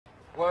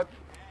What?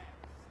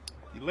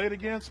 You late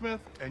again,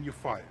 Smith, and you're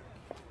fired.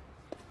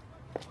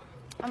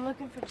 I'm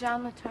looking for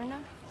John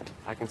Latourneau.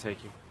 I can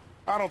take you.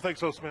 I don't think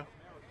so, Smith.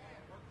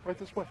 Right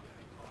this way.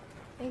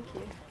 Thank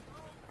you.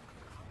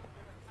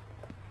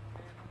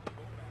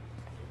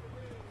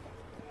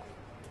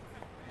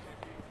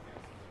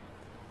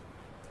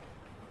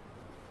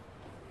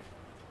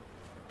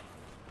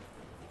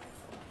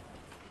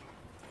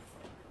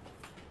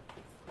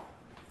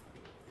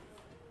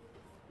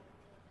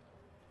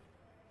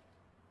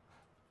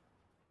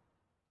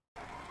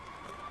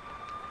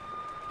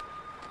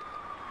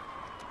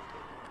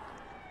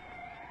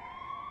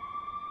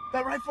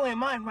 That rifle ain't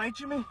mine, right,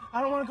 Jimmy?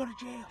 I don't want to go to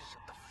jail.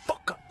 Shut the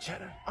fuck up,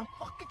 Cheddar. I'm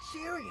fucking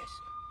serious.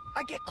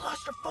 I get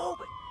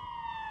claustrophobic.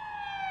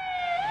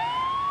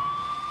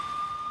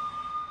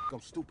 I'm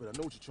stupid. I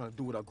know what you're trying to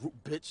do with our group,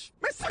 bitch.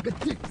 Man, suck a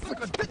dick.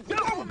 Suck a dick. Yo,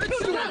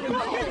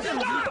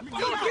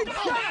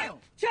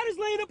 Cheddar's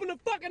laying up in the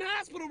fucking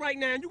hospital right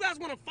now, and you guys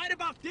want to fight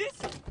about this?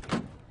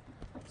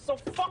 So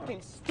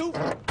fucking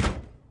stupid.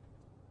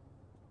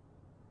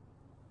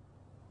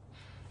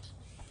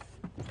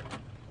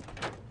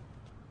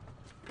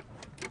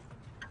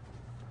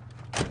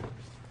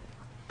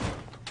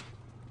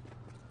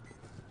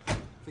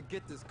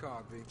 Forget this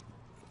car, B.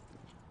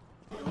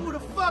 Who the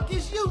fuck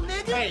is you,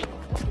 nigga? Hey,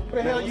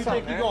 where the hell you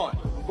think you're going?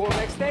 Going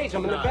backstage,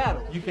 I'm in the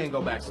battle. You can't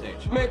go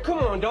backstage. Man, come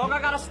on, dog.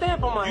 I got a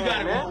stamp on my You hand,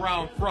 gotta man. go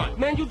around front.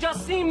 Man, you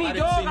just seen me, I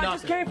didn't dog. see I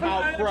just nothing. came from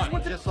Out I just front,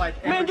 went to, just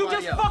like man, you everybody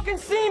just else. fucking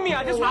seen me.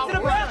 I just went to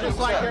the bathroom.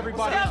 Just like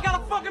everybody I've else.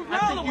 got a fucking I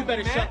problem think you with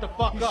better me, man. shut the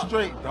fuck He's up.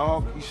 straight,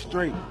 dog. He's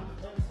straight.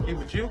 He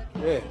with you?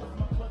 Yeah.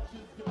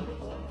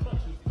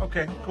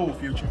 Okay, cool,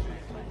 Future.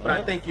 But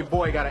I think your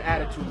boy got an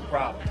attitude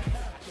problem.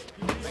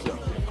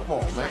 Come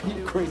on, man.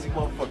 You crazy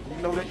motherfucker.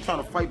 You know that?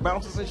 Trying to fight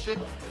bouncers and shit?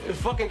 The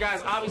fucking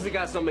guy's obviously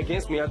got something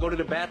against me. I go to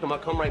the bathroom, I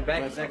come right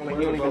back. He's acting like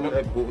he don't even know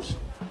that bullshit.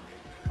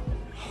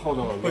 Hold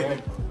on,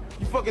 man.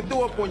 You fucking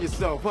threw up on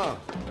yourself, huh?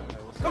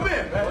 Come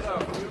here, man. What's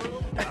up?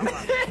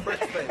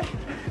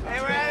 Hey,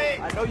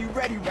 Rabbit. I know you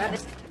ready,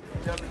 Rabbit.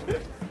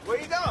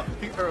 Where you going?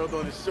 He earled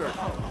on his shirt.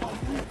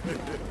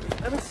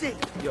 Let me see.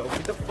 Yo,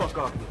 get the fuck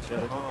off me,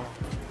 Chad.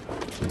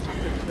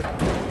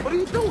 What are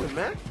you doing,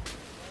 man?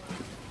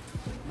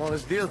 I'm on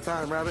this deal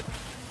time, Rabbit.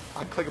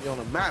 I'll click on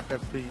the map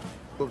after he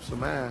whoops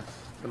some ass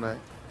tonight.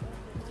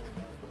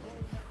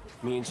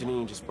 Me and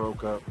Janine just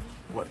broke up,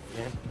 What,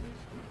 man?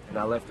 and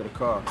I left her the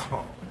car.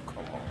 Oh,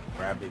 come on,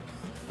 Rabbit.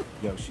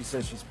 Yo, she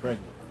says she's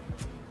pregnant.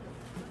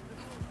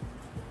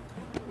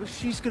 Well,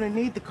 she's gonna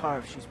need the car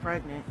if she's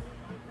pregnant.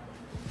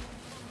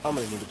 I'm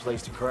gonna need a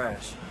place to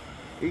crash.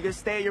 You gonna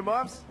stay at your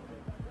mom's?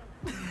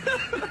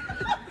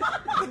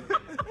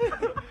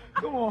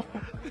 Come on.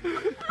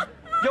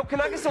 Yo,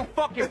 can I get some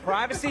fucking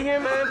privacy here,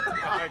 man? All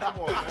right, come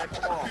on, man,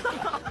 come on.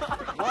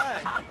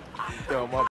 What? Yo, my